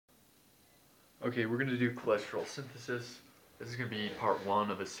Okay, we're going to do cholesterol synthesis. This is going to be part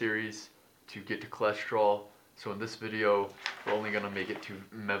one of a series to get to cholesterol. So in this video, we're only going to make it to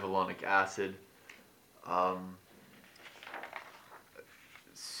mevalonic acid. Um,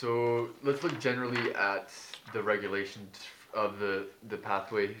 so let's look generally at the regulations of the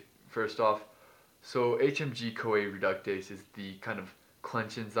pathway first off. So HMG-CoA reductase is the kind of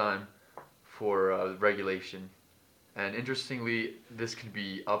clench enzyme for regulation. And interestingly, this can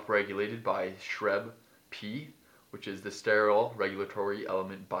be upregulated by SHRB-P, which is the sterol regulatory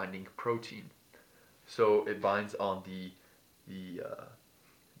element binding protein. So it binds on the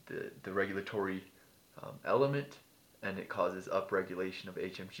regulatory element, and it causes upregulation of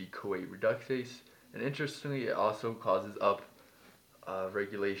HMG-CoA reductase. And interestingly, it also causes up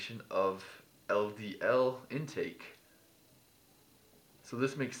regulation of LDL intake. So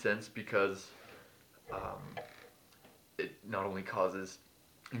this makes sense because it not only causes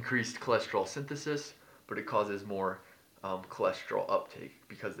increased cholesterol synthesis, but it causes more cholesterol uptake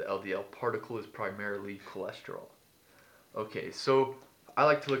because the LDL particle is primarily cholesterol. Okay, so I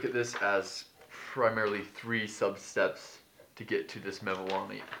like to look at this as primarily three sub-steps to get to this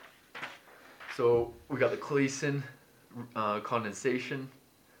mevalonate. So we got the Claisen condensation,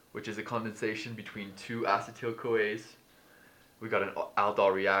 which is a condensation between two acetyl-CoAs. We got an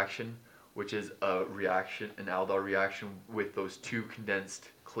aldol reaction, which is an aldol reaction with those two condensed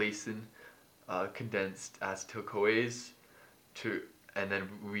Claisen condensed acetyl-CoAs, and then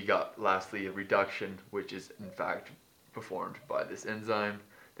we got lastly a reduction, which is in fact performed by this enzyme,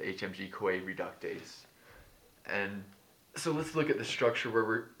 the HMG-CoA reductase. And so let's look at the structure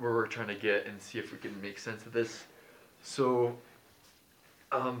where we're trying to get and see if we can make sense of this. So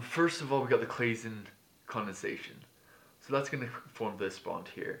first of all, we got the Claisen condensation. So that's going to form this bond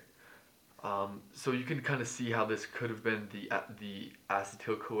here. So you can kind of see how this could have been the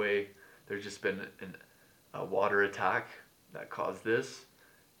acetyl-CoA. There's just been a water attack that caused this.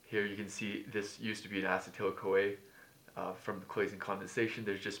 Here you can see this used to be an acetyl-CoA from the Claisen condensation.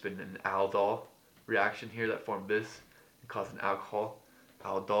 There's just been an aldol reaction here that formed this and caused an alcohol.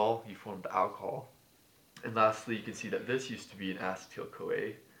 Aldol, you formed the alcohol. And lastly, you can see that this used to be an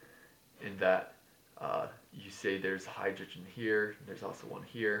acetyl-CoA in that you say there's hydrogen here, there's also one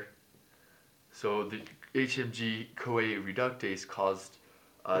here. So the HMG-CoA reductase caused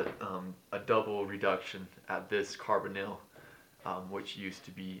a double reduction at this carbonyl, which used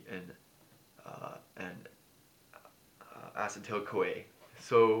to be an acetyl-CoA.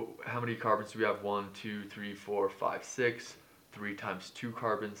 So how many carbons do we have? 1, 2, 3, 4, 5, 6. 3 times 2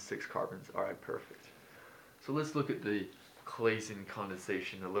 carbons, 6 carbons. All right, perfect. So let's look at the Claisen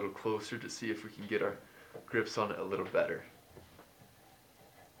condensation a little closer to see if we can get our grips on it a little better.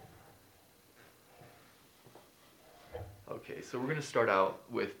 Okay, so we're going to start out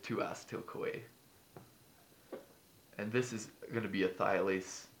with 2-acetyl-CoA. And this is going to be a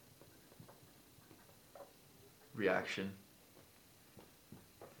thiolase reaction.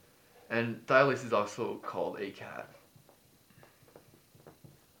 And thiolase is also called ACAD.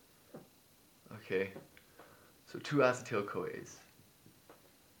 Okay, so 2-acetyl-CoAs.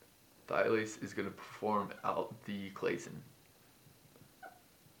 Thiolase is going to perform out the Claisen.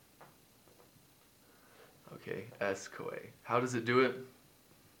 Okay, S-CoA. How does it do it?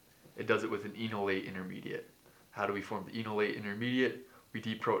 It does it with an enolate intermediate. How do we form the enolate intermediate? We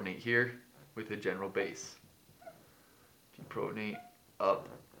deprotonate here with a general base. Deprotonate up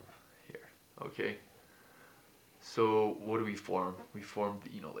here. Okay. So what do we form? We form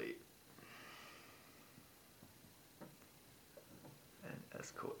the enolate. And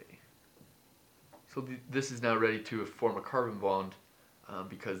S-CoA. So this is now ready to form a carbon bond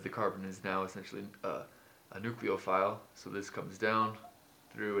because the carbon is now essentially a nucleophile. So this comes down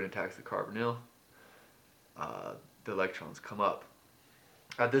through and attacks the carbonyl. The electrons come up.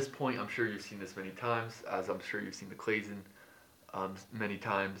 At this point, I'm sure you've seen this many times, as I'm sure you've seen the Claisen many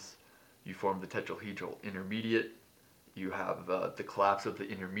times. You form the tetrahedral intermediate. You have the collapse of the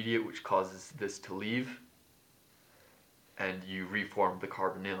intermediate, which causes this to leave, and you reform the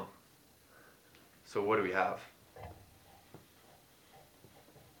carbonyl. So what do we have?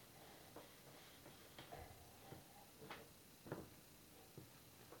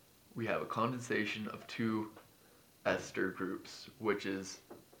 We have a condensation of two ester groups, which is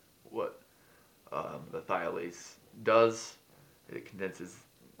what the thiolase does. It condenses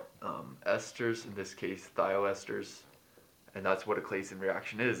esters, in this case thioesters, and that's what a Claisen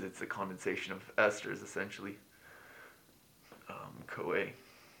reaction is. It's a condensation of esters, essentially, CoA.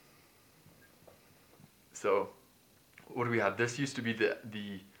 So what do we have? This used to be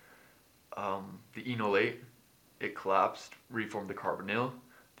the enolate. It collapsed, reformed the carbonyl.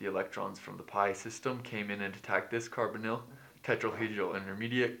 the electrons from the pi system came in and attacked this carbonyl. Tetrahedral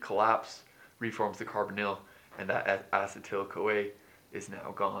intermediate collapse, reforms the carbonyl, and that acetyl-CoA is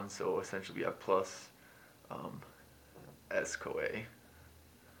now gone. So essentially we have plus S-CoA.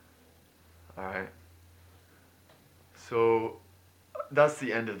 Alright. So that's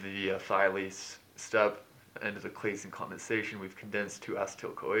the end of the thiolase step, end of the Claisen condensation. We've condensed two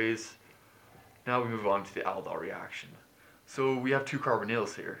acetyl-CoAs. Now we move on to the aldol reaction. So we have two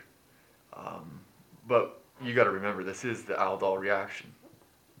carbonyls here, but you got to remember this is the aldol reaction.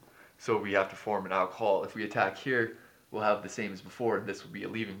 So we have to form an alcohol. If we attack here, we'll have the same as before, and this will be a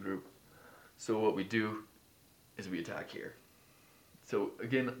leaving group. So what we do is we attack here. So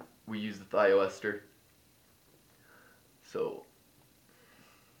again, we use the thioester. So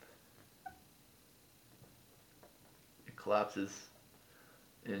it collapses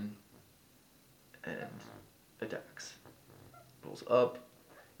in and attacks. Pulls up.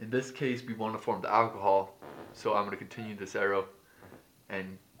 In this case, we want to form the alcohol, so I'm going to continue this arrow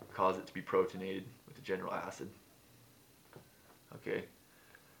and cause it to be protonated with the general acid. Okay.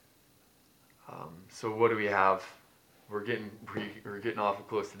 So what do we have? We're getting awful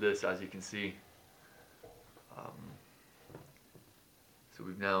close to this, as you can see. So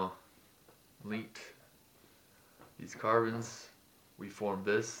we've now linked these carbons. We formed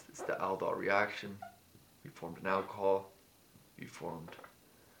this. It's the aldol reaction. We formed an alcohol. We formed.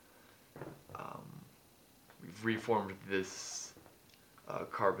 We've reformed this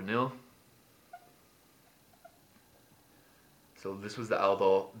carbonyl. So this was the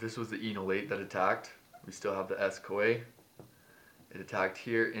aldol. This was the enolate that attacked. We still have the S-CoA. It attacked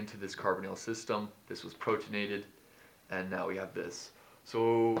here into this carbonyl system. This was protonated, and now we have this.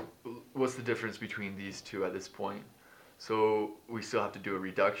 So what's the difference between these two at this point? So we still have to do a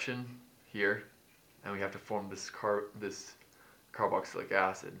reduction here, and we have to form this carboxylic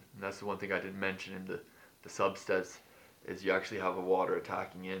acid. And that's the one thing I didn't mention in the substeps, is you actually have a water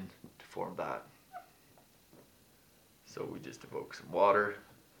attacking in to form that. So we just evoke some water,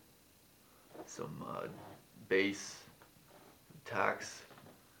 some base attacks,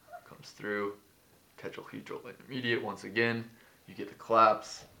 comes through, tetrahedral intermediate once again, you get the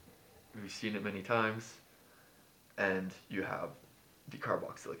collapse, we've seen it many times, and you have the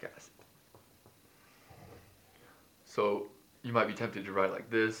carboxylic acid. So you might be tempted to write like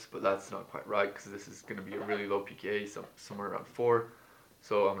this, but that's not quite right, because this is going to be a really low pKa, somewhere around 4,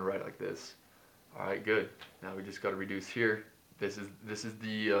 so I'm going to write it like this. Alright, good. Now we just got to reduce here. This is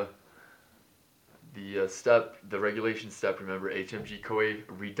the step, the regulation step, remember, HMG-CoA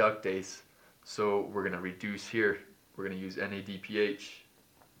reductase. So we're going to reduce here. We're going to use NADPH.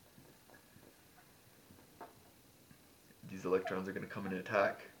 These electrons are going to come in and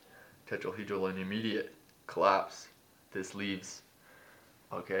attack. Tetrahedral intermediate, collapse. This leaves.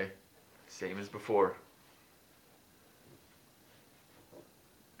 Okay, same as before.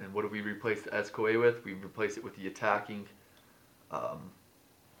 And what do we replace the S-CoA with? We replace it with the attacking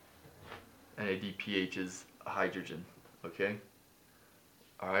NADPH's hydrogen. Okay?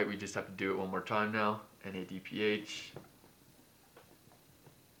 Alright, we just have to do it one more time now. NADPH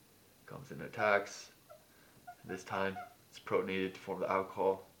comes and attacks. This time it's protonated to form the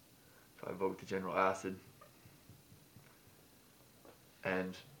alcohol. So I evoke the general acid.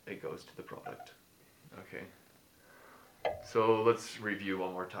 And it goes to the product. Okay. So let's review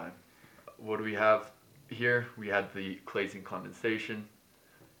one more time. What do we have here? We had the Claisen condensation.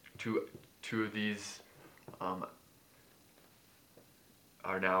 Two of these are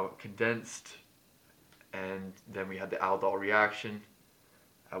now condensed, and then we had the aldol reaction,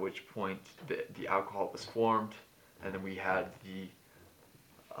 at which point the alcohol was formed, and then we had the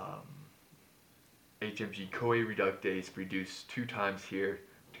HMG-CoA reductase reduced 2 times here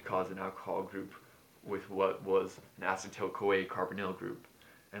to cause an alcohol group with what was an acetyl-CoA carbonyl group.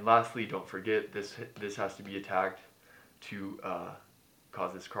 And lastly, don't forget, this has to be attacked to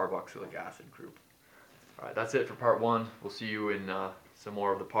cause this carboxylic acid group. Alright, that's it for part 1. We'll see you in some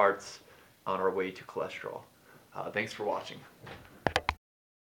more of the parts on our way to cholesterol. Thanks for watching.